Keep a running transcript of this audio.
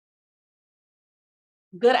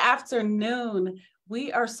Good afternoon.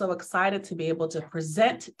 We are so excited to be able to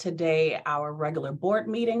present today our regular board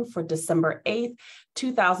meeting for December 8th,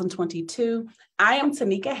 2022. I am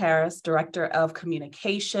Tanika Harris, Director of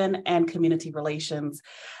Communication and Community Relations.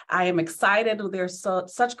 I am excited. There's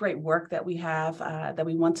such great work that we have that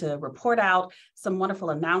we want to report out, some wonderful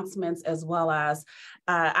announcements, as well as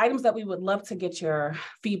items that we would love to get your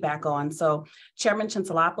feedback on. So Chairman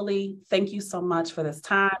Chintalapoli, thank you so much for this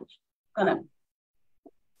time.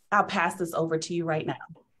 I'll pass this over to you right now.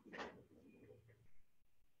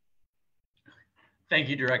 Thank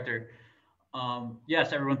you, Director.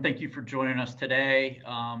 Yes, everyone, thank you for joining us today.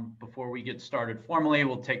 Before we get started formally,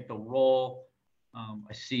 we'll take the roll.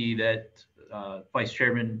 I see that Vice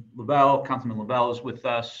Chairman Lavelle, Councilman Lavelle is with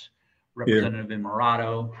us, Representative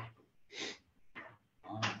Imarato,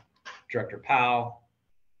 Director Powell,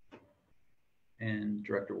 and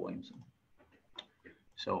Director Williamson.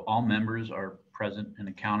 So all members are present and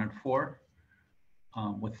accounted for.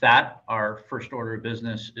 With that, our first order of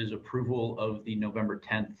business is approval of the November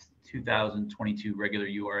 10th, 2022 regular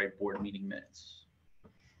URA board meeting minutes.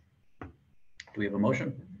 Do we have a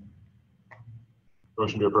motion?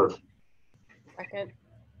 Motion to approve. Second.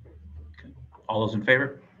 Okay. All those in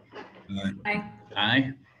favor? Aye.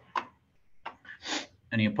 Aye.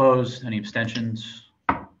 Any opposed? Any abstentions?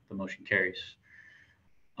 The motion carries.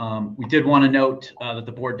 We did want to note that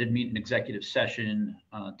the board did meet in executive session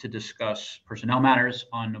to discuss personnel matters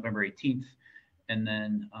on November 18th. And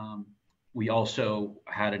then we also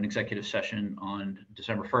had an executive session on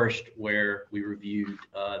December 1st, where we reviewed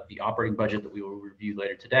the operating budget that we will review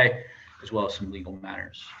later today, as well as some legal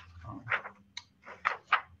matters.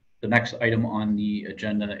 The next item on the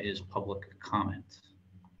agenda is public comment.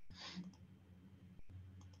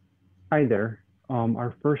 Hi there.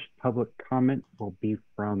 Our first public comment will be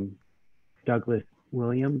from Douglas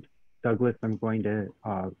Williams. Douglas, I'm going to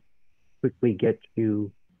quickly get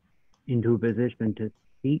you into a position to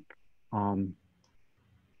speak. So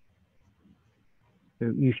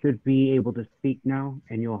you should be able to speak now,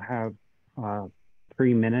 and you'll have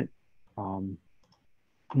 3 minutes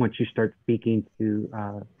once you start speaking to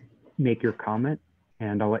make your comment.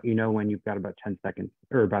 And I'll let you know when you've got about 10 seconds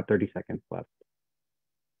or about 30 seconds left.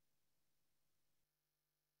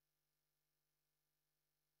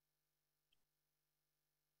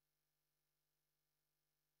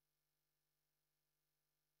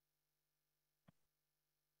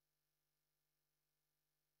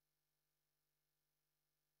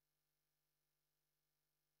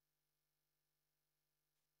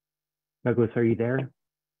 Douglas, are you there?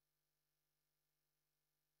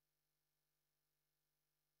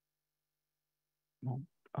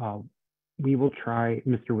 We will try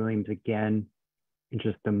Mr. Williams again in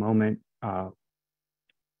just a moment. I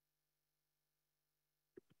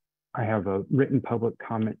have a written public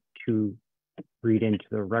comment to read into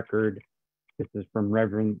the record. This is from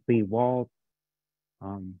Reverend Lee Walls.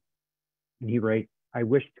 And he writes, I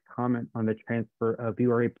wish to comment on the transfer of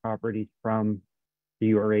URA properties from the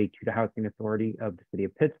URA to the Housing Authority of the City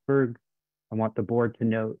of Pittsburgh. I want the board to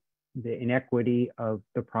note the inequity of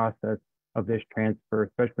the process of this transfer,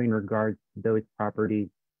 especially in regards to those properties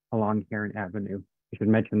along Heron Avenue. I should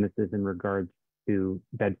mention this is in regards to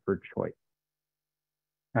Bedford Choice.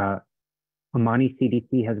 Amani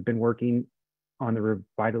CDC has been working on the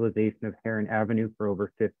revitalization of Heron Avenue for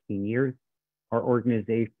over 15 years. Our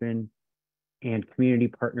organization and community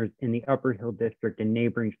partners in the Upper Hill District and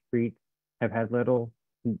neighboring streets have had little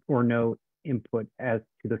or no input as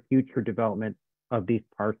to the future development of these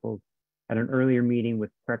parcels. At an earlier meeting with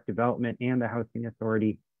Correct Development and the Housing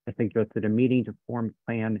Authority, I suggested a meeting to form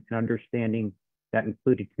a plan and understanding that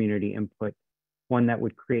included community input, one that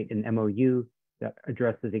would create an MOU that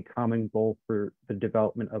addresses a common goal for the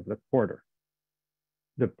development of the corridor.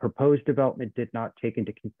 The proposed development did not take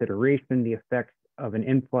into consideration the effects of an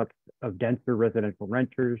influx of denser residential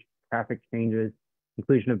renters, traffic changes,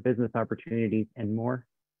 inclusion of business opportunities, and more.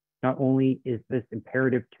 Not only is this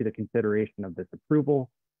imperative to the consideration of this approval,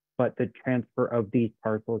 but the transfer of these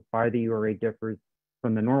parcels by the URA differs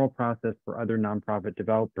from the normal process for other nonprofit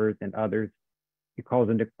developers and others. It calls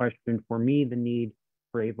into question for me the need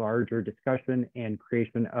for a larger discussion and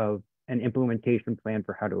creation of an implementation plan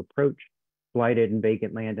for how to approach blighted and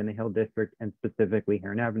vacant land in the Hill District and specifically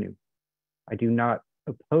Heron Avenue. I do not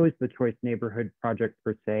oppose the Choice Neighborhood project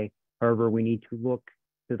per se. However, we need to look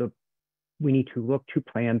to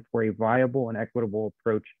plan for a viable and equitable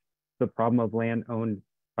approach to the problem of land owned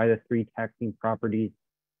by the 3 taxing properties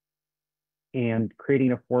and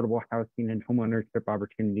creating affordable housing and homeownership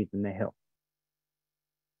opportunities in the Hill.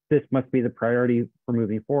 This must be the priority for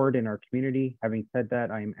moving forward in our community. Having said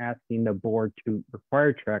that, I am asking the board to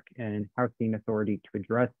require TREC and Housing Authority to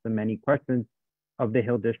address the many questions of the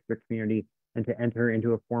Hill District community and to enter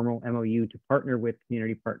into a formal MOU to partner with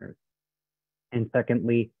community partners. And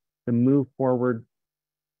secondly, moving forward,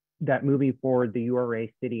 the URA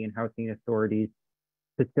City and Housing Authorities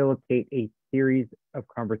facilitate a series of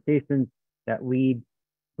conversations that lead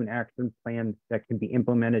to an action plan that can be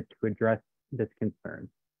implemented to address this concern.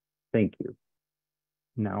 Thank you.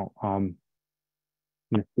 Now, I'm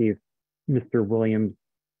going to see if Mr. Williams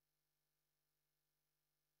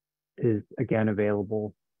is again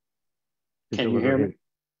available. Can you hear me?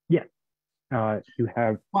 Yes. You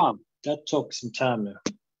have. That took some time there.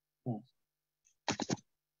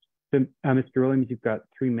 So, Mr. Williams, you've got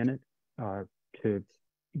 3 minutes to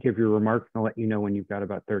give your remarks, and I'll let you know when you've got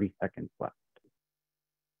about 30 seconds left.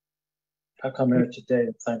 I come here today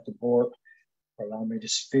to thank the board for allowing me to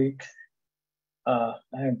speak. I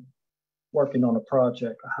am working on a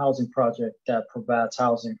housing project that provides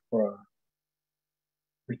housing for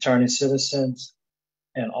returning citizens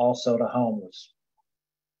and also the homeless.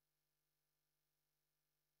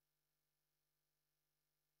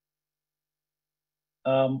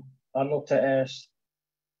 I look to ask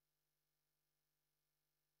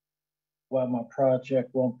why my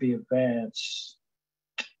project won't be advanced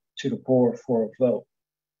to the board for a vote.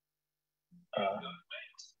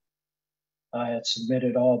 I had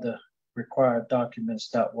submitted all the required documents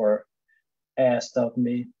that were asked of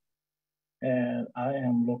me, and I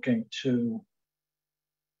am looking to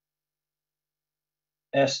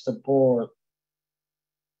ask the board,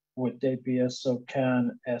 would they be so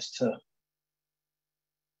kind as to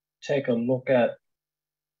take a look at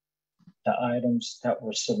the items that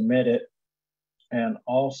were submitted and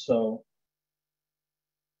also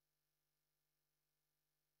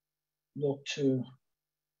look to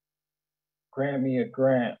grant me a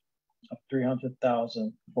grant of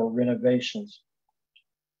 $300,000 for renovations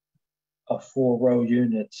of 4-row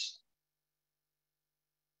units,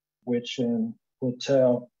 which in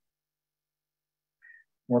hotel,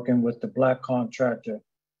 working with the Black contractor,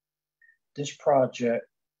 this project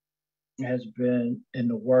has been in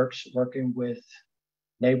the works, working with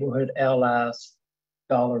Neighborhood Allies,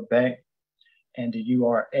 Dollar Bank, and the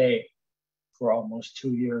URA for almost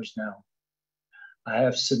 2 years now. I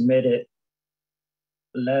have submitted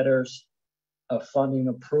letters of funding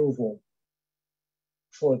approval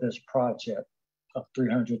for this project of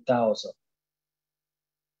 $300,000.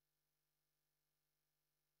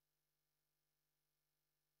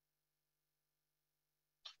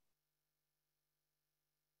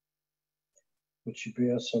 Would you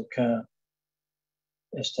be so kind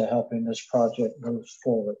as to helping this project move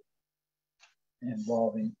forward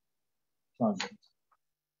involving funding?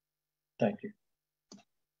 Thank you.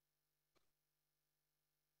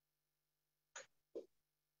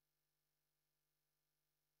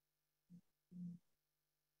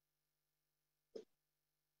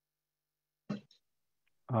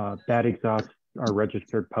 That exhausts our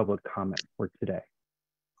registered public comment for today.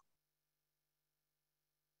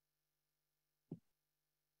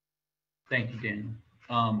 Thank you,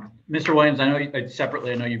 Daniel. Mr. Williams, I know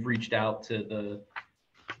separately, I know you've reached out to the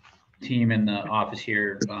team in the office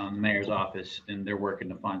here, the mayor's office, and they're working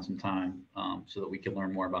to find some time so that we can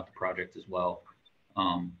learn more about the project as well.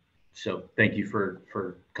 So thank you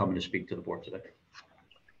for coming to speak to the board today.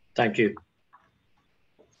 Thank you.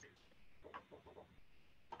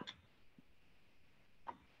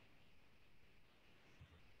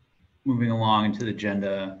 Moving along into the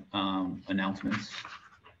agenda announcements.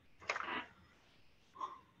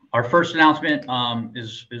 Our first announcement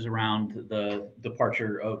is around the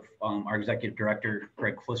departure of our executive director,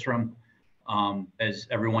 Greg Flistrom. As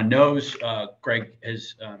everyone knows, Greg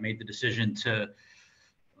has made the decision to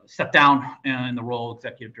step down in the role of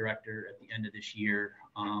executive director at the end of this year.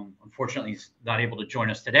 Unfortunately, he's not able to join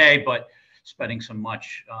us today, but spending some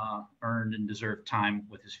much earned and deserved time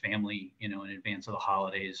with his family, in advance of the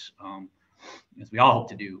holidays, as we all hope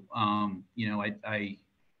to do.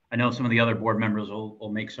 I know some of the other board members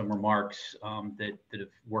will make some remarks that have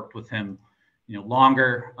worked with him,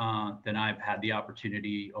 longer than I've had the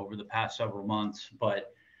opportunity over the past several months.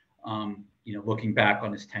 But looking back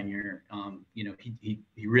on his tenure,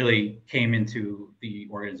 he really came into the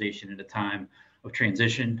organization at a time of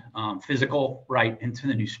transition, physical, right into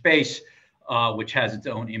the new space, which has its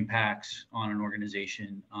own impacts on an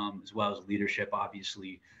organization, as well as leadership,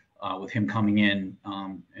 obviously, with him coming in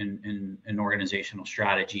an organizational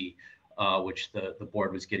strategy, which the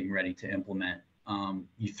board was getting ready to implement.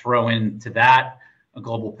 You throw into that a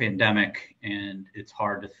global pandemic, and it's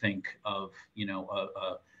hard to think of,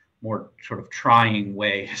 more sort of trying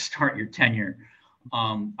way to start your tenure.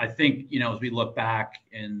 I think, as we look back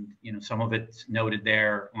and, some of it's noted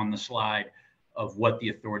there on the slide of what the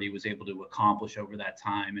authority was able to accomplish over that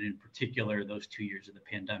time. And in particular, those 2 years of the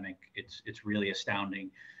pandemic, it's really astounding.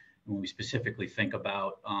 When we specifically think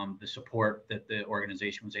about the support that the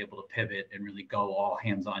organization was able to pivot and really go all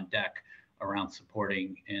hands on deck around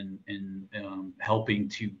supporting and helping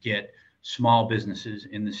to get small businesses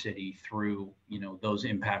in the city through, those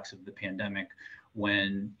impacts of the pandemic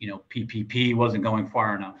when, PPP wasn't going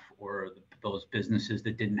far enough, or those businesses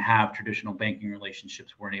that didn't have traditional banking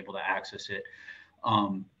relationships weren't able to access it.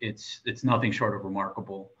 It's nothing short of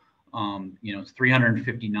remarkable. It's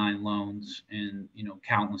 359 loans and,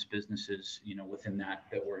 countless businesses, within that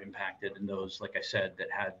were impacted, and those, like I said, that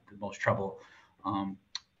had the most trouble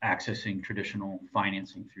accessing traditional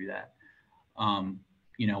financing through that.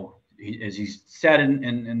 As he's said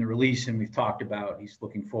in the release, and we've talked about, he's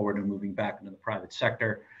looking forward to moving back into the private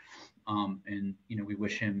sector. And, we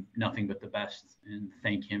wish him nothing but the best and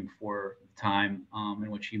thank him for the time in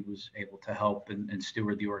which he was able to help and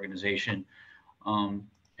steward the organization.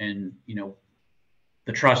 And,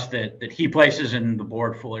 the trust that he places and the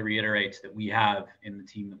board fully reiterates that we have in the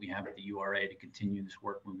team that we have at the URA to continue this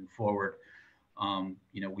work moving forward.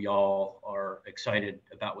 We all are excited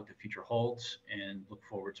about what the future holds and look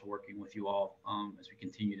forward to working with you all as we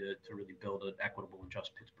continue to really build an equitable and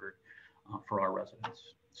just Pittsburgh for our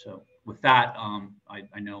residents. So with that,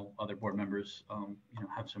 I know other board members,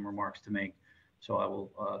 have some remarks to make. So I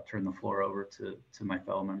will turn the floor over to my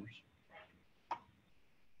fellow members.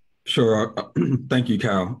 Sure. Thank you,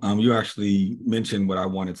 Cal. You actually mentioned what I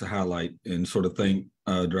wanted to highlight and sort of thank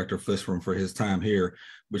Director Flissrum for his time here,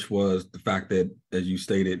 which was the fact that, as you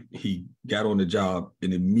stated, he got on the job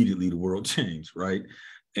and immediately the world changed, right?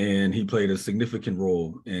 And he played a significant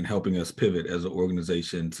role in helping us pivot as an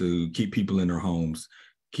organization to keep people in their homes,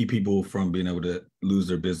 keep people from being able to lose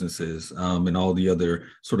their businesses, and all the other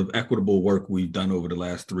sort of equitable work we've done over the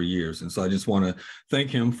last 3 years. And so I just want to thank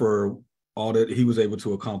him for all that he was able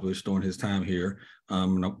to accomplish during his time here,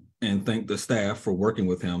 and thank the staff for working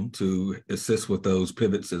with him to assist with those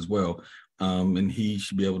pivots as well. And he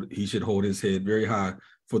should hold his head very high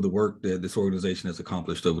for the work that this organization has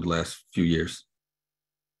accomplished over the last few years.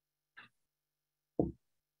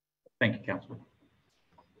 Thank you, Councilor.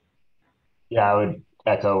 Yeah, I would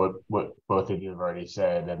echo what both of you have already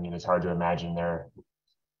said. I mean, it's hard to imagine a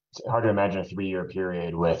 3-year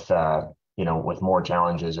period with with more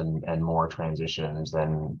challenges and more transitions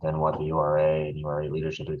than what the URA and URA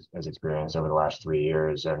leadership has experienced over the last 3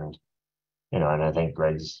 years. And and I think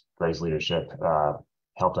Greg's leadership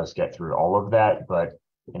helped us get through all of that. But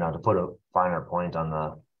to put a finer point on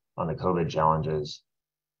the COVID challenges,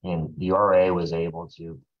 and the URA was able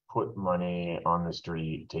to put money on the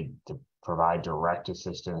street to provide direct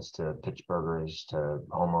assistance to Pittsburghers, to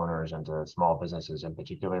homeowners, and to small businesses in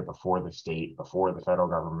particular before the state, before the federal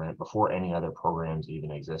government, before any other programs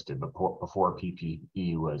even existed, before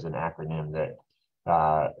PPE was an acronym that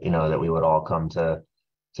that we would all come to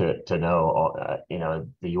know.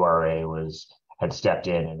 The URA had stepped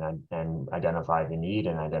in and identified the need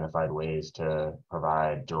and identified ways to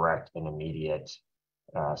provide direct and immediate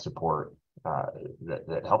support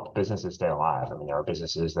that helped businesses stay alive. I mean, there are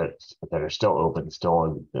businesses that are still open,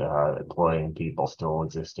 still employing people, still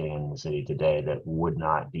existing in the city today that would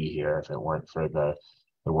not be here if it weren't for the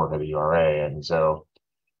work of the URA. And so,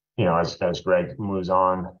 as Greg moves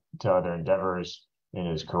on to other endeavors in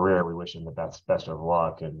his career, we wish him the best of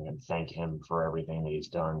luck and thank him for everything that he's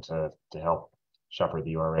done to help shepherd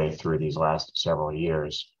the URA through these last several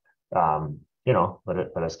years.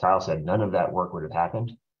 But as Kyle said, none of that work would have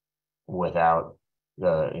happened without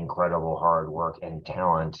the incredible hard work and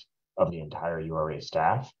talent of the entire URA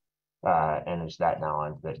staff. And it's that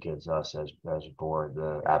knowledge that gives us as a board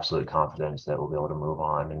the absolute confidence that we'll be able to move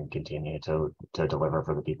on and continue to deliver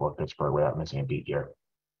for the people of Pittsburgh without missing a beat here.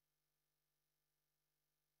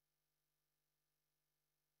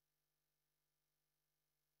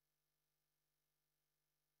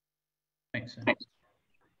 Thanks.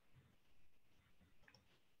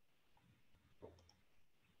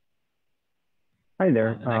 Hi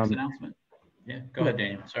there. The next announcement. Yeah, go ahead,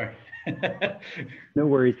 Daniel. Sorry. No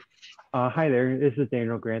worries. Hi there. This is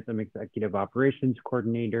Daniel Grant. I'm Executive Operations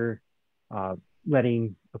Coordinator,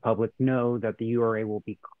 letting the public know that the URA will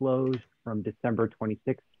be closed from December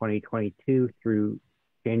 26, 2022 through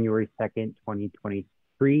January 2nd,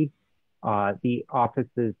 2023. The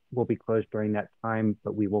offices will be closed during that time,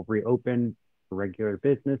 but we will reopen for regular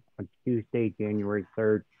business on Tuesday, January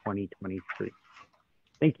 3rd, 2023.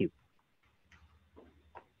 Thank you.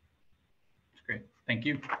 Great. Thank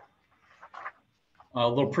you. A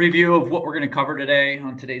little preview of what we're going to cover today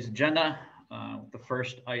on today's agenda. The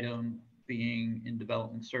first item being in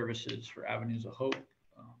development services for Avenues of Hope,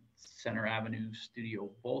 Center Avenue Studio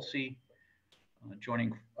Volsi.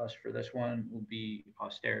 Joining us for this one will be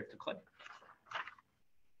Auster to Clay.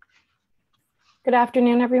 Good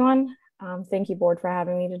afternoon, everyone. Thank you, board, for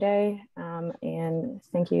having me today. And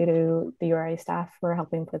thank you to the URA staff for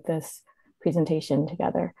helping put this presentation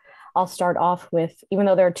together. I'll start off with, even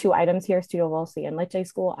though there are two items here, Studio Volsi and Lecce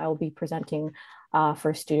School, I will be presenting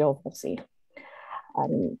for Studio Volsi.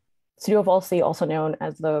 Studio Volsi, also known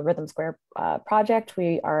as the Rhythm Square project,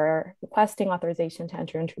 we are requesting authorization to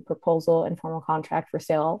enter into a proposal and formal contract for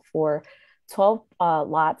sale for 12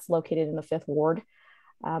 lots located in the 5th Ward.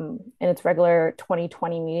 In its regular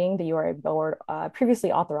 2020 meeting, the URA Board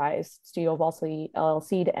previously authorized Studio Volsi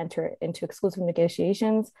LLC to enter into exclusive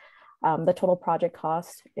negotiations. The total project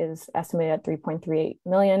cost is estimated at $3.38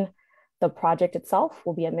 million. The project itself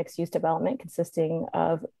will be a mixed-use development consisting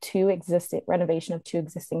of renovation of two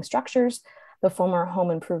existing structures, the former Home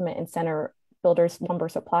Improvement and Center Builders Lumber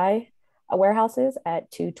Supply warehouses at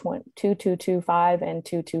 2225 and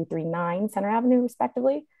 2239 Center Avenue,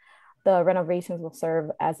 respectively. The renovations will serve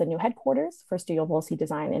as the new headquarters for Studio Volsi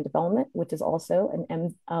Design and Development, which is also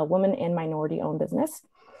a women and minority-owned business,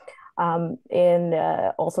 and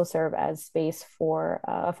also serve as space for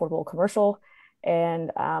affordable commercial and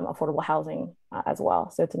affordable housing as well.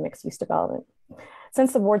 So it's a mixed-use development.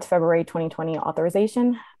 Since the board's February 2020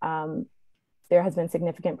 authorization, there has been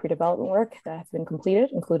significant pre-development work that has been completed,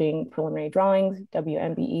 including preliminary drawings,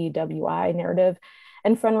 WMBE, WI narrative,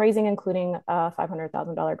 and fundraising, including a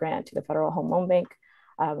 $500,000 grant to the Federal Home Loan Bank.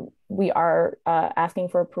 We are asking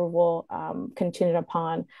for approval contingent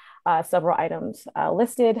upon several items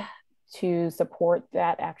listed to support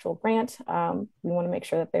that actual grant. We want to make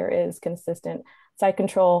sure that there is consistent site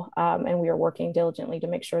control, and we are working diligently to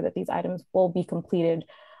make sure that these items will be completed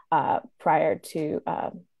prior to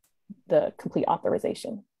the complete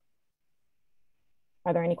authorization.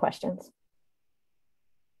 Are there any questions?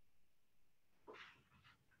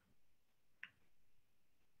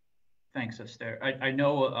 Thanks, Esther. I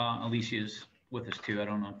know Alicia's with us too. I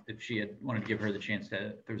don't know if she had wanted to give her the chance to,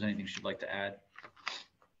 if there was anything she'd like to add.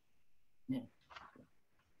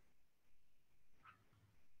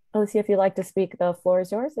 Alicia, if you'd like to speak, the floor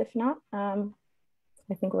is yours. If not, I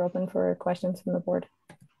think we're open for questions from the board.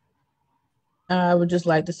 I would just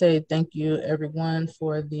like to say thank you, everyone,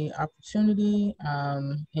 for the opportunity.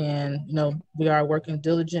 And, we are working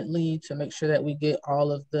diligently to make sure that we get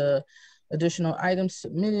all of the additional items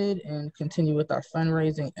submitted and continue with our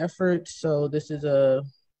fundraising efforts. So this is a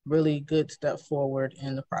really good step forward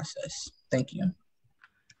in the process. Thank you.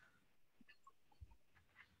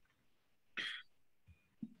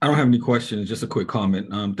 I don't have any questions, just a quick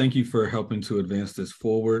comment. Thank you for helping to advance this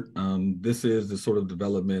forward. This is the sort of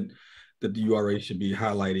development that the URA should be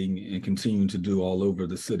highlighting and continuing to do all over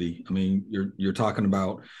the city. I mean, you're talking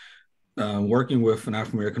about working with an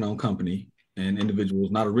African-American owned company and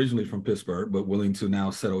individuals not originally from Pittsburgh, but willing to now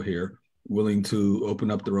settle here, willing to open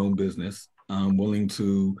up their own business, willing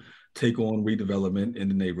to take on redevelopment in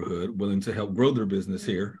the neighborhood, willing to help grow their business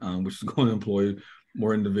here, which is going to employ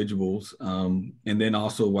more individuals, and then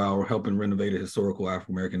also while helping renovate a historical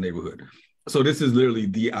African-American neighborhood. So this is literally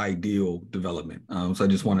the ideal development. So I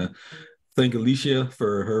just want to thank Alicia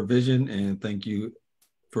for her vision and thank you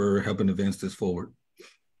for helping advance this forward.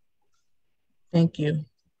 Thank you.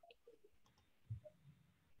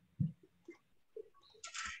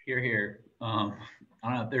 Here. I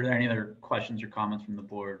don't know if there are any other questions or comments from the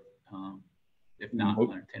board. If not,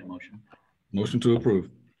 I'll entertain a motion. Motion to approve.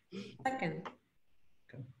 Second.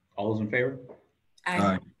 Okay. All those in favor?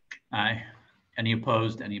 Aye. Aye. Any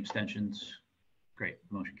opposed? Any abstentions? Great.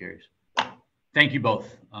 Motion carries. Thank you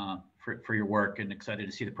both for your work, and excited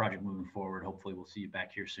to see the project moving forward. Hopefully we'll see you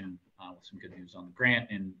back here soon with some good news on the grant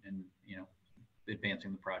and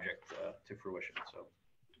advancing the project to fruition. So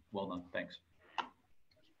well done. Thanks.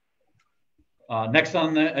 Next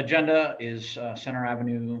on the agenda is Center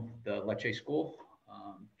Avenue, the Lecce School.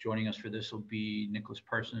 Joining us for this will be Nicholas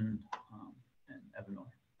Person and Evan Miller.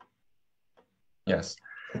 Yes,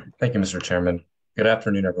 thank you, Mr. Chairman. Good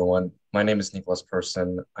afternoon, everyone. My name is Nicholas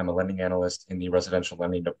Person. I'm a lending analyst in the residential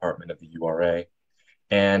lending department of the URA.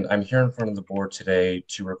 And I'm here in front of the board today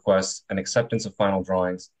to request an acceptance of final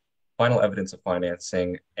drawings, final evidence of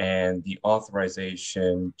financing, and the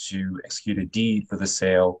authorization to execute a deed for the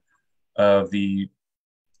sale of the,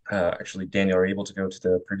 actually, Daniel, are you able to go to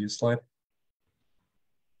the previous slide?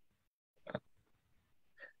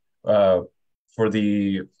 For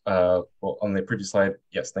the, well, on the previous slide,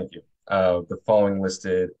 yes, thank you. the following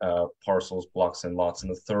listed parcels, blocks, and lots in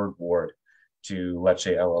the 3rd Ward to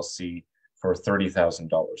Lecce LLC for $30,000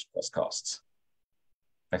 plus costs.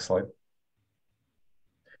 Next slide.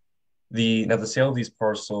 Now, the sale of these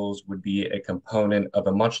parcels would be a component of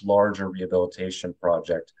a much larger rehabilitation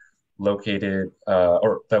project located,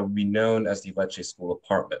 or that would be known as the Lecce School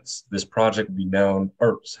Apartments. This project would be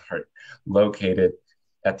located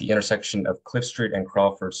at the intersection of Cliff Street and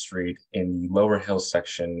Crawford Street in the Lower Hill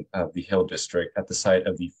section of the Hill District at the site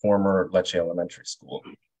of the former Lecce Elementary School.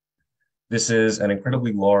 This is an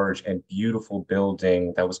incredibly large and beautiful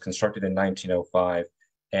building that was constructed in 1905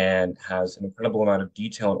 and has an incredible amount of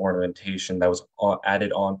detail and ornamentation that was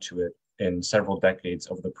added onto it in several decades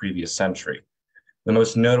over the previous century. The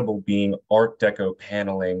most notable being Art Deco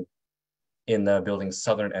paneling in the building's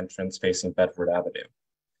southern entrance facing Bedford Avenue.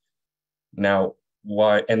 Now,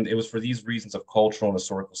 and it was for these reasons of cultural and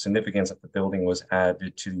historical significance that the building was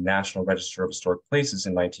added to the National Register of Historic Places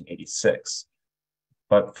in 1986.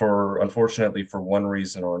 But unfortunately, for one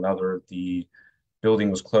reason or another, the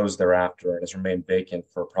building was closed thereafter and has remained vacant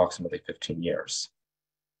for approximately 15 years.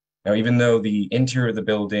 Now, even though the interior of the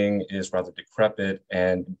building is rather decrepit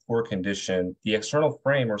and in poor condition, the external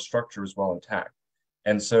frame or structure is well intact.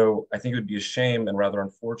 And so I think it would be a shame and rather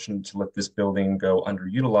unfortunate to let this building go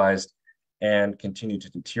underutilized and continue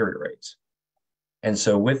to deteriorate. And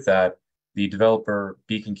so with that, the developer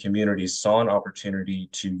Beacon Communities saw an opportunity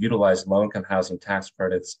to utilize low-income housing tax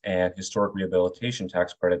credits and historic rehabilitation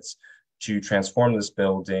tax credits to transform this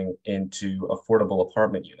building into affordable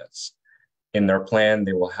apartment units. In their plan,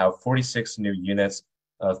 they will have 46 new units,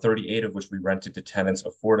 38 of which will be rented to tenants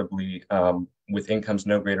affordably with incomes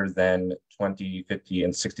no greater than 20, 50,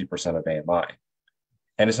 and 60% of AMI.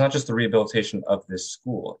 And it's not just the rehabilitation of this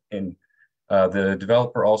school. The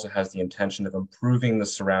developer also has the intention of improving the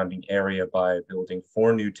surrounding area by building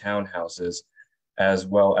 4 new townhouses, as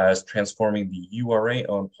well as transforming the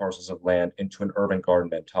URA-owned parcels of land into an urban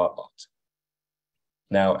garden and tot lot.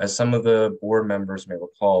 Now, as some of the board members may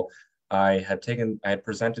recall, I had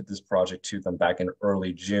presented this project to them back in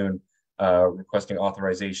early June, requesting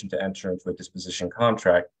authorization to enter into a disposition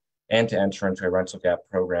contract and to enter into a rental gap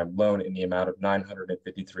program loan in the amount of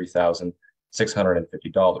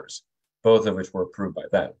 $953,650, both of which were approved by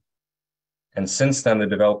them. And since then, the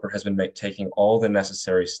developer has been taking all the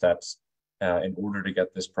necessary steps in order to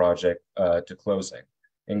get this project to closing,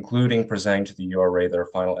 including presenting to the URA their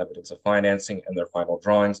final evidence of financing and their final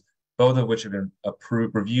drawings, both of which have been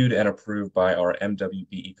reviewed and approved by our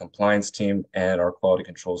MWBE compliance team and our quality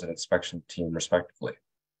controls and inspection team, respectively.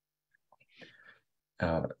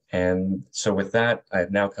 And so with that, I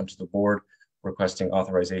have now come to the board requesting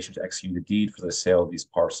authorization to execute a deed for the sale of these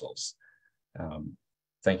parcels.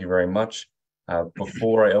 Thank you very much.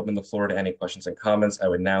 Before I open the floor to any questions and comments, I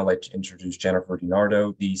would now like to introduce Jennifer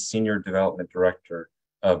DiNardo, the Senior Development Director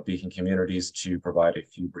of Beacon Communities, to provide a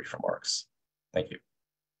few brief remarks. Thank you.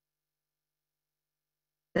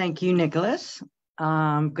 Thank you, Nicholas.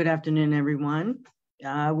 Good afternoon, everyone.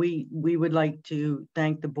 We would like to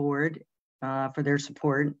thank the board for their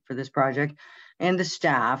support for this project and the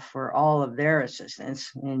staff for all of their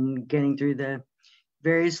assistance in getting through the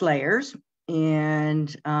various layers. And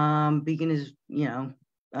Beacon is,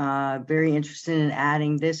 very interested in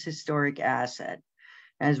adding this historic asset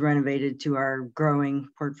as renovated to our growing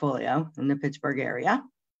portfolio in the Pittsburgh area.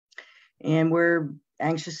 And we're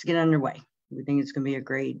anxious to get underway. We think it's going to be a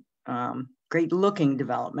great looking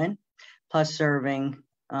development, plus serving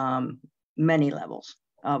many levels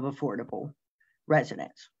of affordable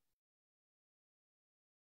residents.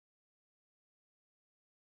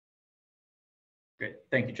 Great.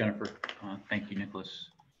 Thank you, Jennifer. Thank you, Nicholas.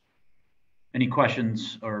 Any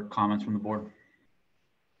questions or comments from the board?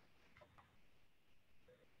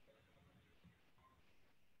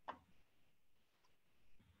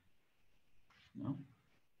 No?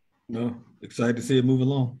 No, excited to see it move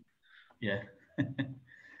along. Yeah.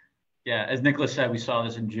 Yeah, as Nicholas said, we saw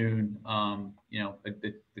this in June.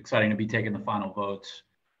 It's exciting to be taking the final votes,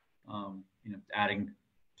 adding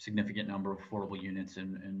significant number of affordable units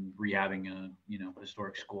and rehabbing a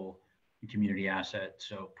historic school and community asset.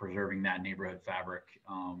 So preserving that neighborhood fabric,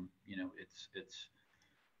 it's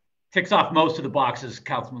ticks off most of the boxes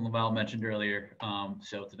Councilman Lavelle mentioned earlier.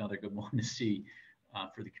 So it's another good one to see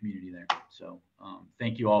for the community there. So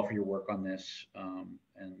thank you all for your work on this, and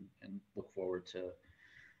look forward to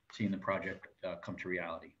seeing the project come to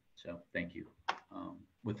reality. So thank you.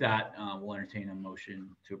 With that, we'll entertain a motion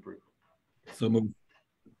to approve. So move.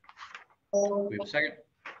 We have a second?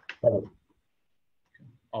 All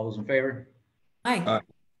those in favor? Aye.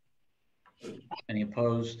 Any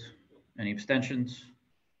opposed? Any abstentions?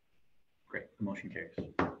 Great, the motion carries.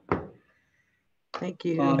 Thank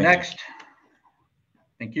you. Next,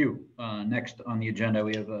 thank you. Next on the agenda,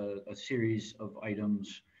 we have a series of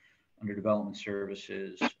items under development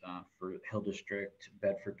services for Hill District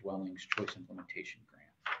Bedford Dwellings Choice Implementation Grant.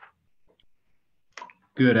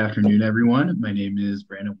 Good afternoon, everyone. My name is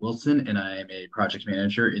Brandon Wilson, and I am a project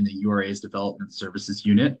manager in the URA's Development Services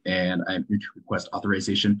Unit, and I'm here to request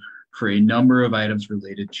authorization for a number of items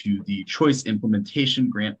related to the Choice Implementation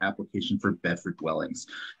Grant application for Bedford Dwellings.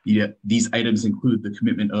 These items include the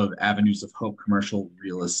commitment of Avenues of Hope Commercial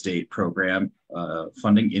Real Estate Program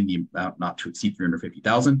funding in the amount not to exceed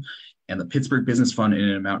 $350,000, and the Pittsburgh Business Fund in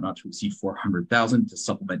an amount not to exceed $400,000 to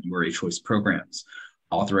supplement URA Choice programs.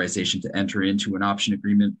 Authorization to enter into an option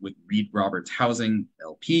agreement with Reed Roberts Housing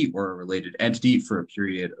LP or a related entity for a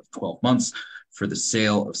period of 12 months for the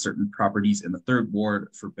sale of certain properties in the 3rd Ward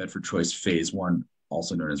for Bedford Choice Phase 1,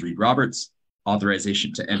 also known as Reed Roberts.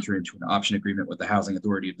 Authorization to enter into an option agreement with the Housing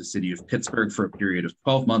Authority of the City of Pittsburgh for a period of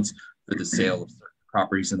 12 months for the sale of certain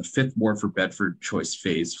properties in the 5th Ward for Bedford Choice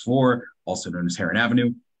Phase 4, also known as Heron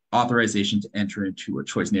Avenue. Authorization to enter into a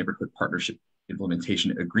Choice Neighborhood Partnership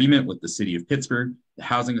Implementation Agreement with the City of Pittsburgh, the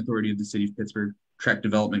Housing Authority of the City of Pittsburgh, Trek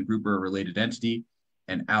Development Group or a related entity,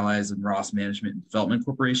 and Allies and Ross Management and Development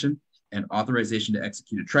Corporation, and authorization to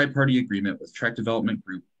execute a tri-party agreement with Trek Development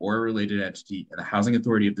Group or a related entity and the Housing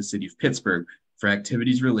Authority of the City of Pittsburgh for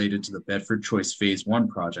activities related to the Bedford Choice Phase 1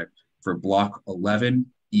 project for Block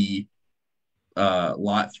 11E,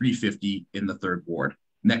 Lot 350 in the 3rd Ward.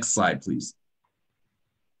 Next slide, please.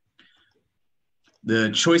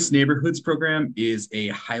 The Choice Neighborhoods Program is a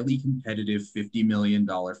highly competitive $50 million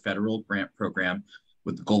federal grant program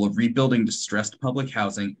with the goal of rebuilding distressed public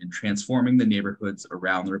housing and transforming the neighborhoods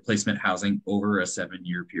around the replacement housing over a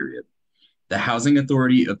 7-year period. The Housing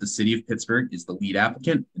Authority of the City of Pittsburgh is the lead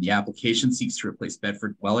applicant, and the application seeks to replace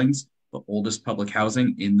Bedford Dwellings, the oldest public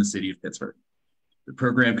housing in the City of Pittsburgh. The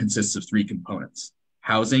program consists of 3 components: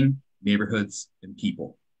 housing, neighborhoods, and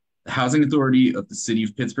people. The Housing Authority of the City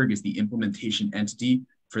of Pittsburgh is the implementation entity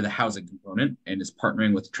for the housing component and is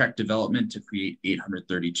partnering with Trek Development to create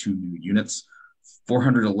 832 new units,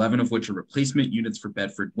 411 of which are replacement units for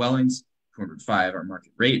Bedford Dwellings, 205 are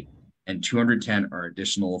market rate, and 210 are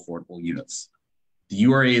additional affordable units. The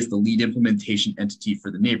URA is the lead implementation entity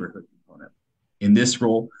for the neighborhood component. In this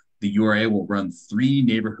role, the URA will run 3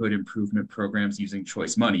 neighborhood improvement programs using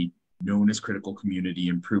Choice money, known as Critical Community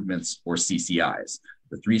Improvements, or CCIs.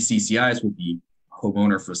 The 3 CCIs will be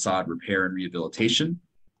homeowner facade repair and rehabilitation,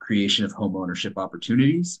 creation of home ownership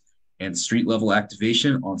opportunities, and street level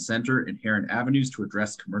activation on Center and Heron Avenues to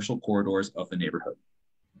address commercial corridors of the neighborhood.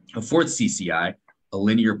 A 4th CCI, a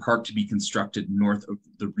linear park to be constructed north of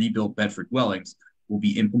the rebuilt Bedford Dwellings, will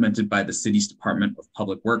be implemented by the city's Department of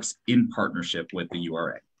Public Works in partnership with the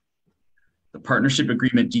URA. The partnership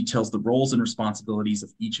agreement details the roles and responsibilities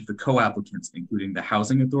of each of the co-applicants, including the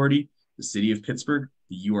Housing Authority, the City of Pittsburgh,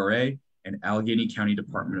 the URA, and Allegheny County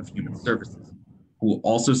Department of Human Services, who will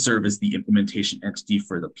also serve as the implementation entity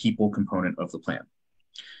for the people component of the plan.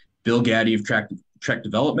 Bill Gaddy of Trek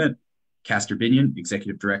Development, Castor Binion,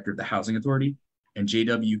 Executive Director of the Housing Authority, and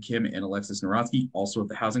J.W. Kim and Alexis Narodsky, also of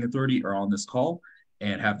the Housing Authority, are on this call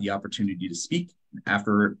and have the opportunity to speak.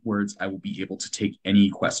 Afterwards, I will be able to take any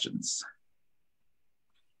questions.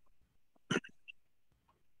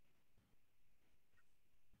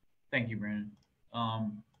 Thank you, Brandon.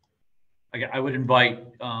 I would invite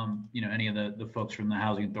any of the folks from the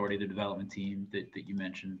Housing Authority, the development team that you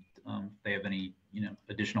mentioned, if they have any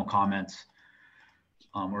additional comments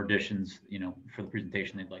or additions for the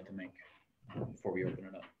presentation they'd like to make before we open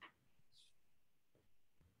it up.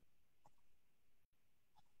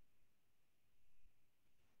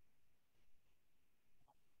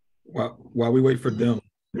 While we wait for them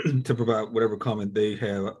to provide whatever comment they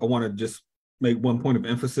have, I want to just make one point of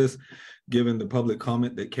emphasis, given the public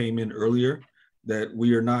comment that came in earlier, that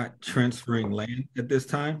we are not transferring land at this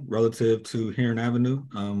time relative to Heron Avenue.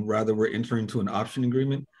 Rather, we're entering into an option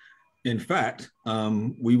agreement. In fact,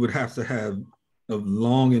 we would have to have a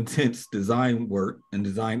long, intense design work and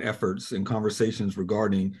design efforts and conversations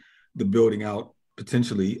regarding the building out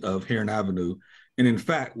potentially of Heron Avenue. And in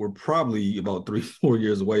fact, we're probably about 3-4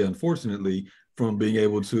 years away, unfortunately, from being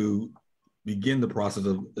able to begin the process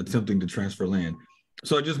of attempting to transfer land.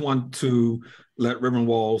 So I just want to let Reverend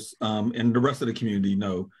Walls and the rest of the community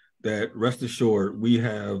know that rest assured, we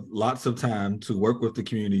have lots of time to work with the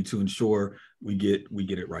community to ensure we get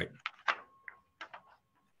it right.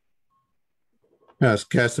 It's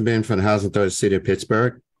Castor Ben from the Housing Authority of the City of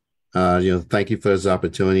Pittsburgh. Thank you for this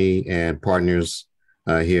opportunity and partners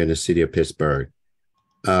here in the City of Pittsburgh.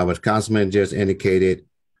 What Councilman just indicated,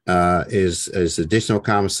 is additional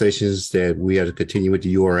conversations that we have to continue with the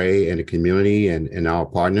URA and the community and our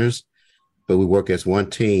partners. But we work as one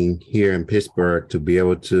team here in Pittsburgh to be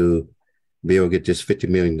able to get this $50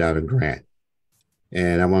 million grant.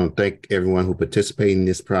 And I want to thank everyone who participated in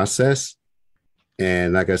this process.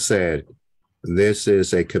 And like I said, this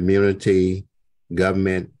is a community,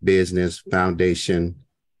 government, business, foundation,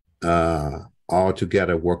 all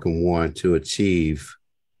together working one to achieve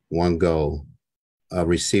one goal of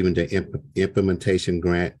receiving the implementation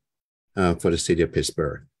grant for the city of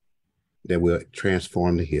Pittsburgh that will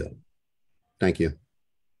transform the Hill. Thank you.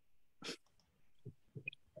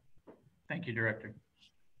 Thank you, Director.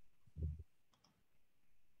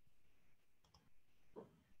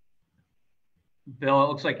 Bill, it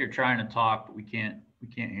looks like you're trying to talk, but we can't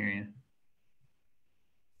hear you.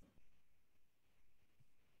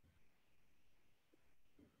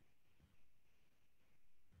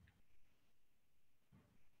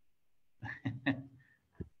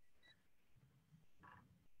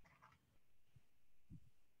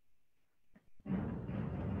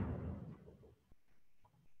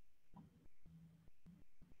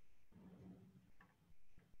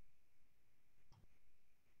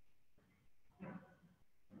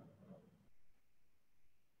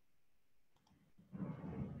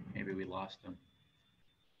 Maybe we lost him.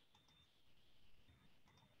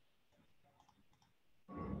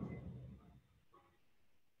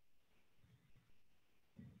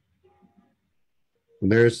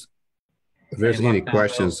 If there's any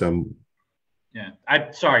questions, yeah,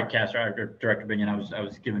 I'm sorry, Director Binion. I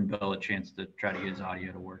was giving Bill a chance to try to get his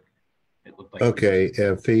audio to work. It looked like okay.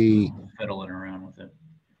 If he fiddling around with it,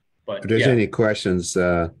 but if there's any questions,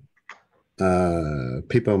 people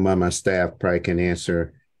among my staff probably can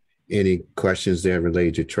answer any questions that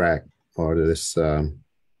related to track or to this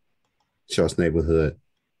Schultz neighborhood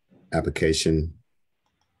application.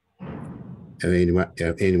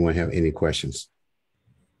 If anyone have any questions?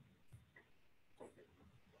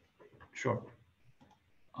 Sure.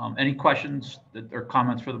 Any questions or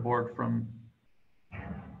comments for the board from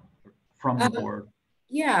the board?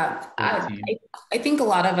 Yeah, I think a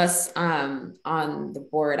lot of us on the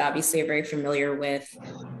board obviously are very familiar with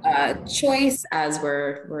choice as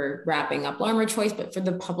we're wrapping up Larmer choice, but for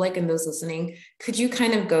the public and those listening, could you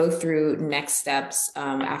kind of go through next steps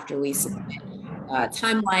after we submit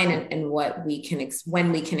timeline and what we can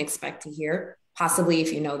when we can expect to hear, possibly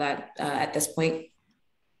if you know that at this point?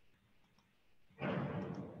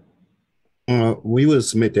 We will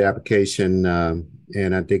submit the application,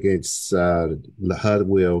 and I think it's HUD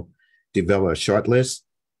will develop a short list.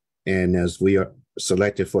 And as we are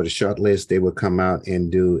selected for the short list, they will come out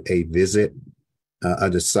and do a visit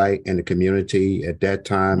of the site and the community. At that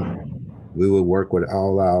time, we will work with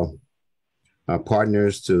all our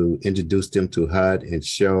partners to introduce them to HUD and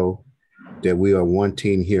show that we are one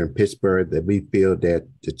team here in Pittsburgh, that we feel that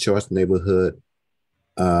the Schultz neighborhood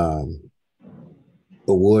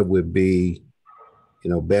award would be,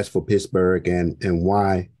 best for Pittsburgh and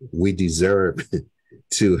why we deserve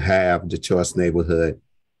to have the Schultz neighborhood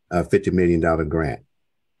 $50 million grant.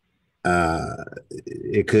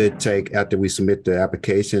 It could take, after we submit the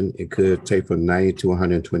application, it could take from 90 to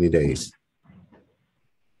 120 days.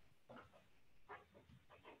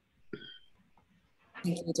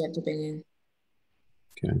 Thank you, Director Binion.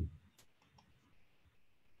 Okay.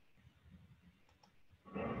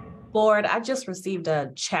 Board, I just received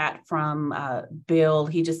a chat from Bill.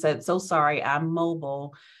 He just said, "So sorry, I'm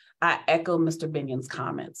mobile." I echo Mr. Binion's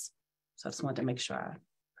comments. So I just wanted to make sure I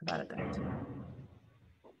provided that.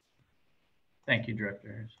 Thank you, Director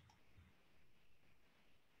Harris.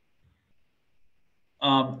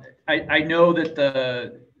 I know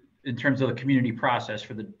that in terms of the community process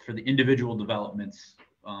for the individual developments,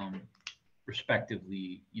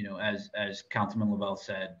 respectively, as Councilman Lavelle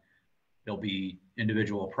said, there'll be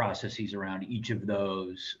individual processes around each of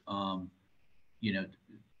those.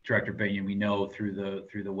 Director Binion, we know through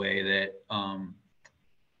the way that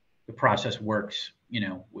the process works,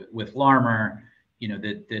 with Larmer,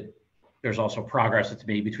 that there's also progress that's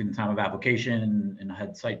made between the time of application and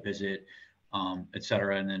HUD site visit, et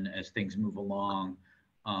cetera. And then as things move along,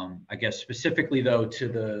 I guess specifically though to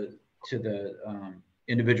the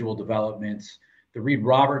individual developments, the Reed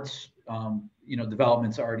Roberts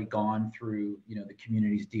development's already gone through the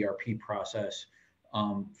community's DRP process.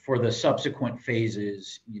 For the subsequent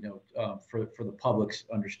phases, for the public's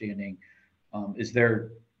understanding, is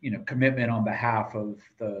there commitment on behalf of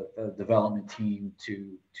the development team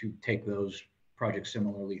to take those projects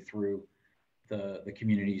similarly through the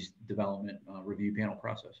community's development review panel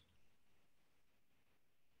process?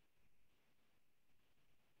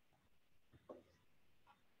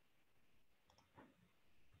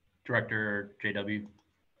 Director JW.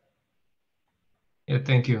 Yeah,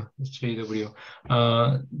 thank you, JW.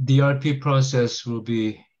 DRP process will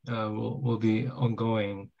be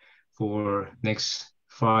ongoing for next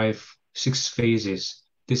 5-6 phases.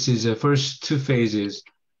 This is the first 2 phases.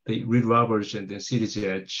 The Reed Roberts and the City's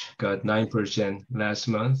Edge got 9% last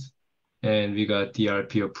month, and we got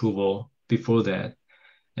DRP approval before that.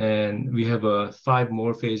 And we have 5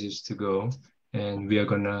 more phases to go, and we are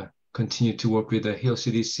gonna continue to work with the Hill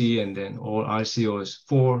CDC and then all RCOs.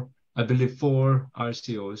 4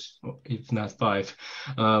 RCOs, if not 5.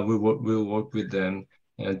 We'll work with them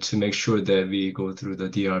to make sure that we go through the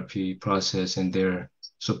DRP process and their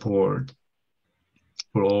support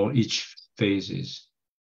for each phases.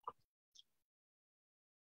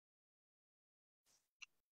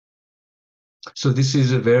 So this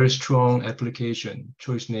is a very strong application,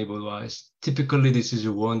 choice neighborhood-wise. Typically, this is a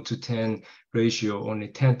 1-to-10 ratio. Only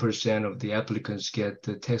 10% of the applicants get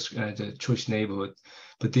the the choice neighborhood.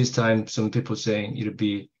 But this time, some people saying it'll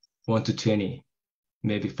be 1-to-20,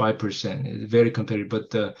 maybe 5%. It's very competitive.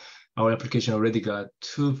 But our application already got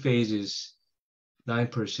 2 phases,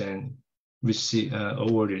 9%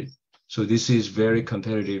 awarded. So this is very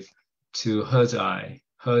competitive to HUD's eye.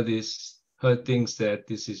 HUD thinks that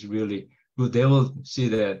this is really. They will see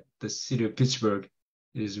that the city of Pittsburgh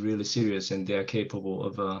is really serious and they are capable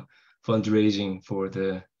of fundraising for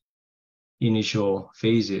the initial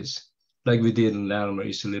phases, like we did in Latimer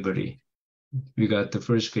East Liberty. We got the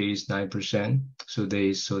first phase 9%, so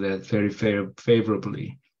they saw that very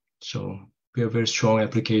favorably. So we have a very strong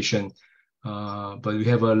application, but we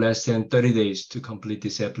have less than 30 days to complete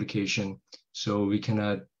this application, so we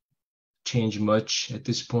cannot change much at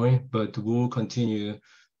this point, but we'll continue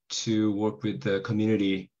to work with the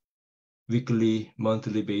community weekly,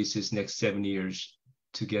 monthly basis next 7 years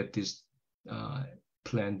to get this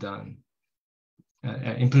plan done,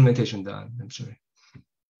 implementation done. I'm sorry.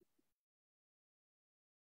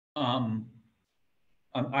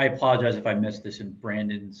 I apologize if I missed this in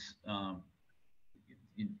Brandon's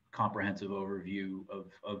comprehensive overview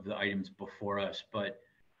of the items before us, but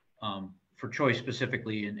for choice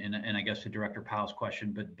specifically, and I guess to Director Powell's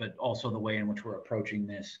question, but also the way in which we're approaching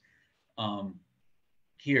this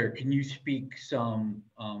here, can you speak some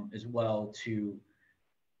as well to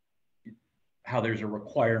how there's a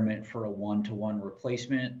requirement for a 1-to-1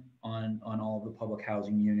 replacement on all of the public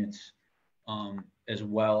housing units, as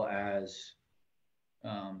well as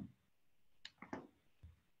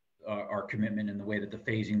our commitment in the way that the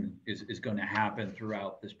phasing is going to happen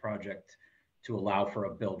throughout this project to allow for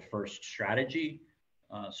a build first strategy,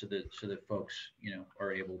 so that folks,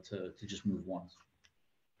 are able to just move once.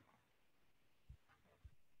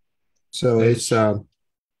 So it's go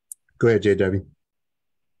ahead, JW.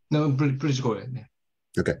 No, please go ahead.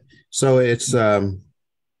 Okay, so it's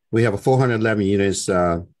we have a 411 units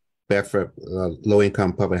Bedford low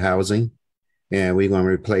income public housing, and we're going to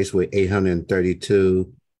replace with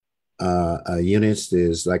 832 units.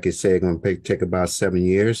 Is like I said, going to take about 7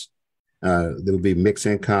 years. There will be mixed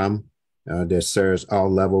income that serves all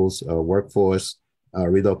levels of workforce,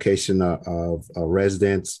 relocation of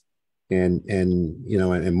residents, and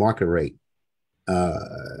market rate.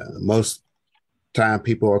 Most time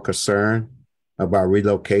people are concerned about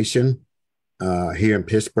relocation. Here in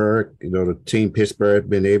Pittsburgh, the team Pittsburgh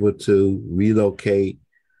been able to relocate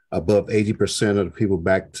above 80% of the people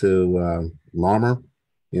back to Latimer.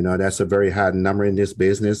 That's a very high number in this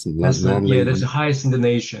business. That's the highest in the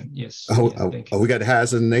nation. Yes. We got the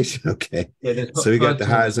highest in the nation. Okay. Yeah, so we got the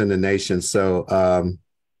highest in the nation. So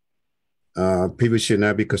people should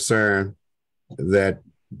not be concerned that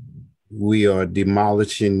we are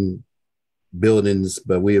demolishing buildings,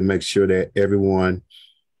 but we'll make sure that everyone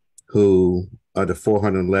who are the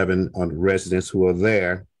 411 residents who are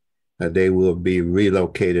there, they will be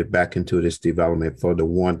relocated back into this development for the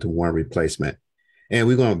 1-to-1 replacement. And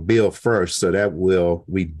we're going to build first, so that will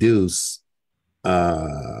reduce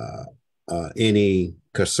any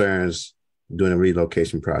concerns during the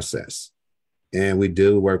relocation process. And we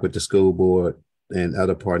do work with the school board and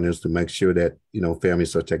other partners to make sure that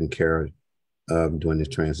families are taken care of during the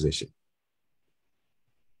transition.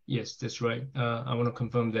 Yes, that's right. I want to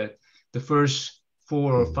confirm that the first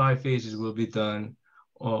 4 or 5 phases will be done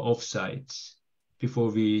off-site before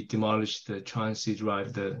we demolish the Chauncey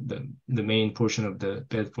Drive, the main portion of the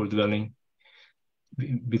Bedford dwelling,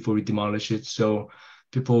 before we demolish it. So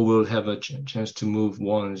people will have a chance to move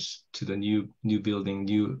once to the new building,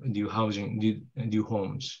 new housing, new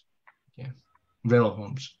homes, rental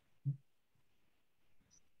homes.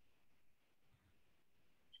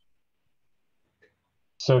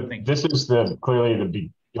 So this is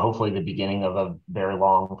clearly the hopefully the beginning of a very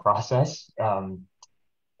long process. And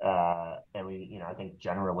we, I think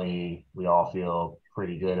generally we all feel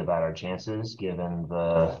pretty good about our chances given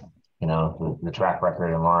the track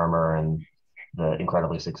record in Larimer and the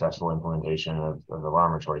incredibly successful implementation of the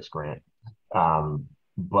Larimer Choice Grant.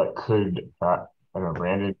 But I don't know,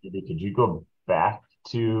 Brandon, maybe could you go back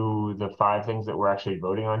to the 5 things that we're actually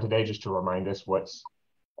voting on today, just to remind us what's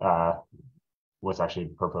actually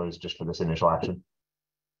proposed just for this initial action?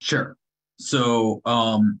 Sure. So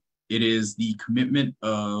it is the commitment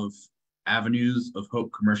of Avenues of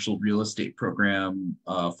Hope Commercial Real Estate Program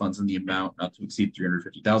funds in the amount not to exceed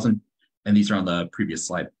 $350,000, and these are on the previous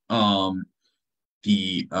slide.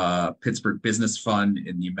 The Pittsburgh Business Fund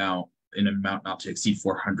in an amount not to exceed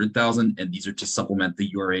 $400,000, and these are to supplement the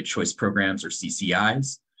URA Choice Programs or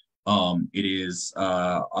CCIs. It is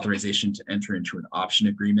authorization to enter into an option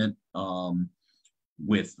agreement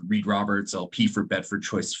with Reed Roberts LP for Bedford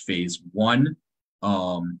Choice Phase 1.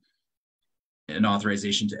 An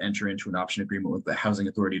authorization to enter into an option agreement with the Housing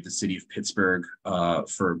Authority of the City of Pittsburgh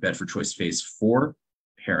for Bedford Choice Phase 4,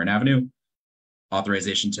 Heron Avenue.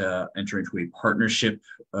 Authorization to enter into a partnership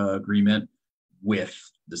agreement with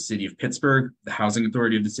the City of Pittsburgh, the Housing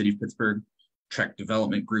Authority of the City of Pittsburgh, Trek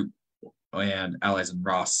Development Group, and Allies and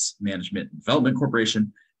Ross Management and Development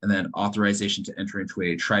Corporation, and then authorization to enter into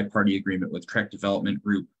a tri-party agreement with Trek Development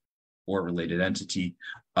Group or related entity,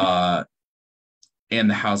 and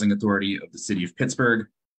the Housing Authority of the City of Pittsburgh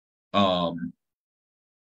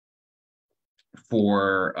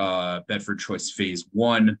for Bedford Choice Phase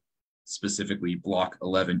 1, specifically Block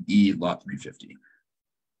 11E, Lot 350.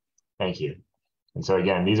 Thank you. And so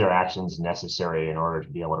again, these are actions necessary in order to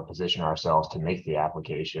be able to position ourselves to make the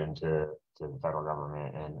application to the federal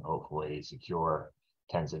government and hopefully secure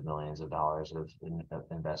tens of millions of dollars of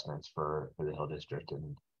investments for the Hill District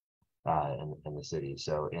and the city.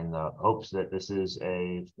 So in the hopes that this is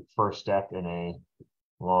a first step in a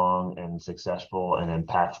long and successful and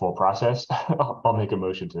impactful process, I'll make a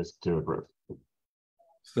motion to approve.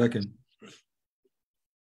 Second.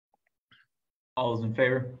 All those in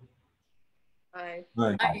favor? Aye.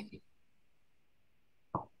 Aye.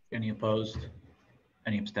 Any opposed?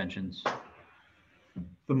 Any abstentions?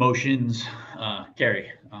 The motions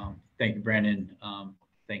carry. Thank you, Brandon.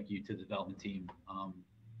 Thank you to the development team.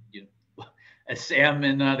 As Sam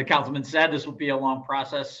and the councilman said, this will be a long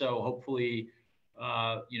process. So hopefully,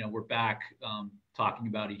 we're back talking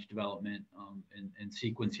about each development in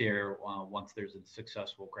sequence here once there's a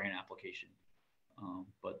successful grant application.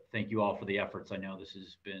 But thank you all for the efforts. I know this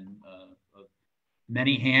has been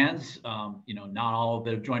many hands, not all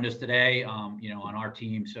that have joined us today, on our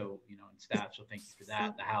team. So, and staff. So thank you for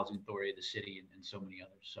that, the Housing Authority, the city, and so many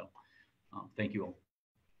others. So thank you all.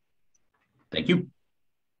 Thank you.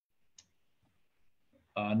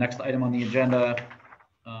 Next item on the agenda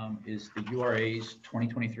is the URA's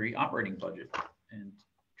 2023 operating budget. And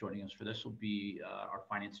joining us for this will be our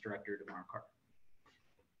Finance Director, DeMar Carter.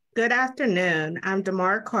 Good afternoon. I'm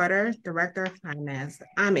DeMar Carter, Director of Finance.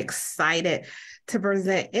 I'm excited to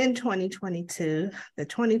present in 2022 the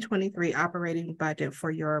 2023 operating budget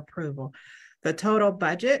for your approval. The total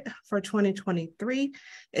budget for 2023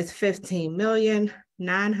 is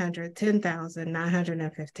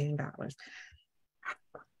 $15,910,915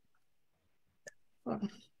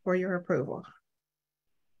 for your approval.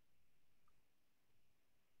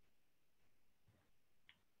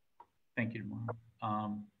 Thank you, DeMar.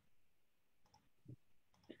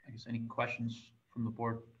 I guess any questions from the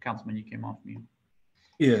board? Councilman, you came off mute.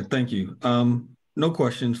 Yeah, thank you. No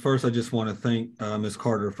questions. First, I just want to thank Ms.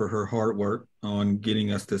 Carter for her hard work on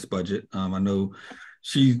getting us this budget. I know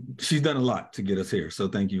she's done a lot to get us here, so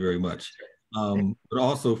thank you very much. But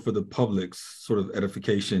also for the public's sort of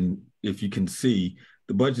edification, if you can see,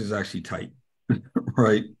 the budget is actually tight,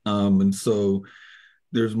 right? And so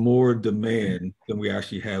there's more demand than we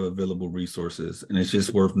actually have available resources, and it's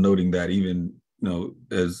just worth noting that even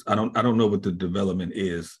as I don't know what the development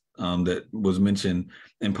is that was mentioned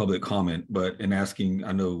in public comment, but in asking,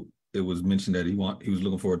 I know it was mentioned that he was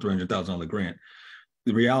looking for a $300,000 grant.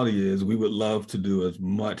 The reality is we would love to do as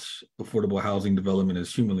much affordable housing development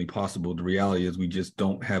as humanly possible. The reality is we just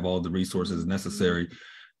don't have all the resources necessary.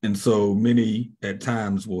 And so many at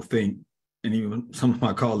times will think, and even some of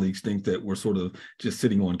my colleagues think, that we're sort of just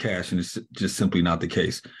sitting on cash, and it's just simply not the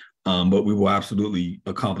case. But we will absolutely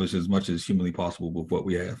accomplish as much as humanly possible with what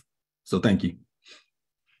we have. So thank you.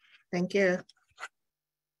 Thank you.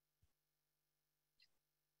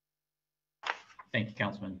 Thank you,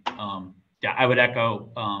 Councilman. Yeah, I would echo,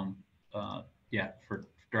 for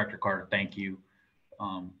Director Carter, thank you.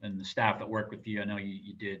 and the staff that work with you. I know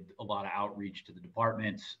you did a lot of outreach to the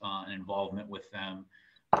departments and involvement with them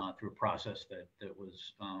through a process that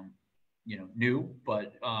was, new,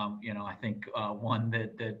 but, I think one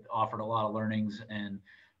that offered a lot of learnings and,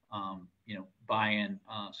 buy-in.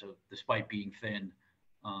 So despite being thin,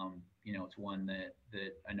 it's one that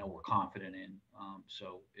I know we're confident in.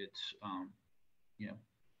 So it's,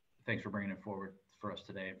 thanks for bringing it forward for us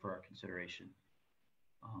today for our consideration.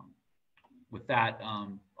 With that,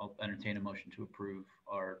 I'll entertain a motion to approve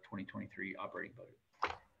our 2023 operating budget.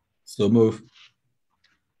 So move.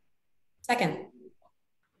 Second.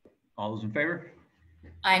 All those in favor?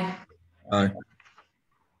 Aye. Aye.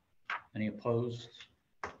 Any opposed?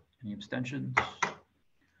 Any abstentions?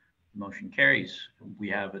 Motion carries. We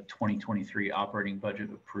have a 2023 operating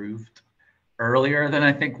budget approved earlier than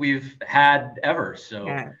I think we've had ever. So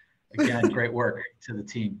again, great work to the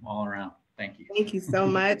team all around. Thank you. Thank you so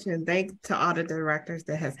much. And thanks to all the directors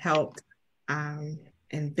that has helped and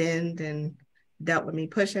bend and dealt with me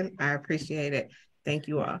pushing. I appreciate it. Thank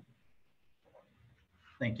you all.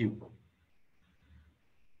 Thank you.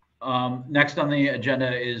 Next on the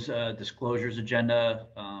agenda is disclosures agenda.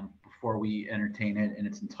 Before we entertain it in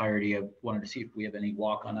its entirety, I wanted to see if we have any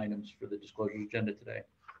walk-on items for the disclosures agenda today.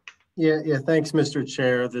 Yeah. Thanks, Mr.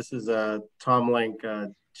 Chair. This is Tom Link,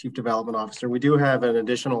 Chief Development Officer. We do have an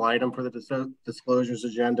additional item for the disclosures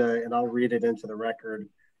agenda, and I'll read it into the record,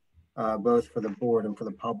 both for the board and for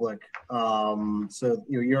the public. So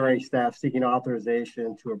URA staff seeking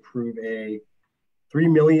authorization to approve a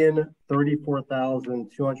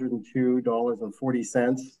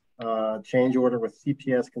 $3,034,202.40 change order with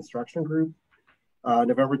CPS Construction Group.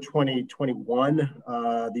 November 2021,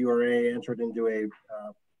 the URA entered into a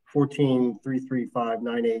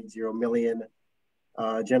 $14,335,980 million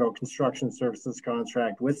general construction services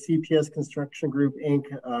contract with CPS Construction Group, Inc.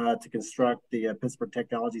 To construct the Pittsburgh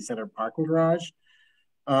Technology Center parking garage.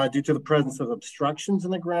 Due to the presence of obstructions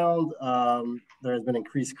in the ground, there has been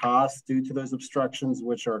increased costs due to those obstructions,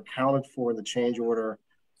 which are accounted for in the change order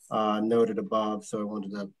noted above. So I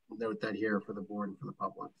wanted to note that here for the board and for the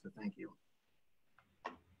public. So thank you.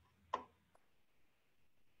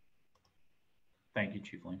 Thank you,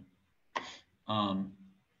 Chief Lane.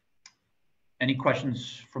 Any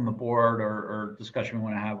questions from the board or discussion we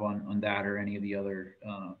want to have on that or any of the other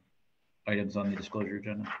items on the disclosure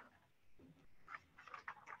agenda?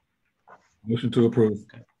 Motion to approve.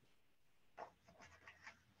 Okay.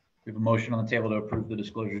 We have a motion on the table to approve the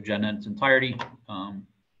disclosure agenda in its entirety.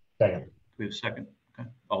 Second. We have a second. Okay.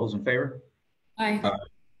 All those in favor? Aye.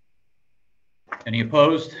 Any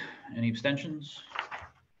opposed? Any abstentions?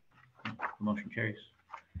 The motion carries.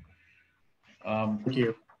 Thank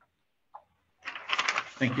you.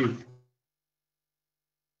 Thank you.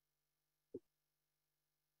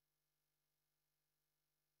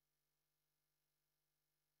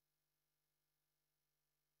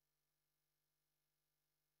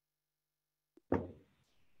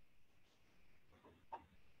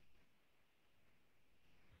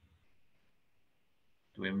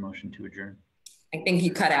 Do we have a motion to adjourn? I think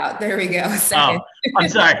you cut out. There we go. Second. Oh, I'm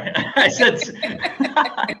sorry. I said.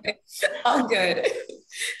 All good.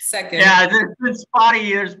 Second. Yeah, there's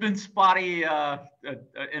been spotty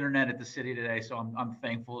internet at the city today, so I'm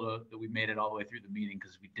thankful that we made it all the way through the meeting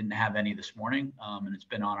because we didn't have any this morning, and it's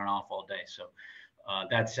been on and off all day. So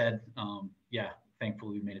that said, yeah,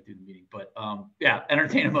 thankfully we made it through the meeting. But yeah,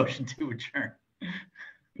 entertain a motion to adjourn.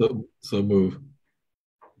 So move.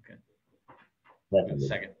 Okay.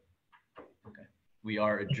 Second. Okay. We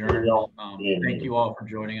are adjourned. Thank you all for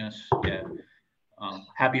joining us. Yeah.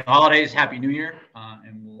 Happy holidays, happy New Year,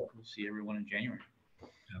 and we'll see everyone in January.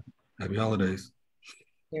 Happy holidays.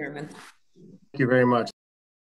 Thank you very much.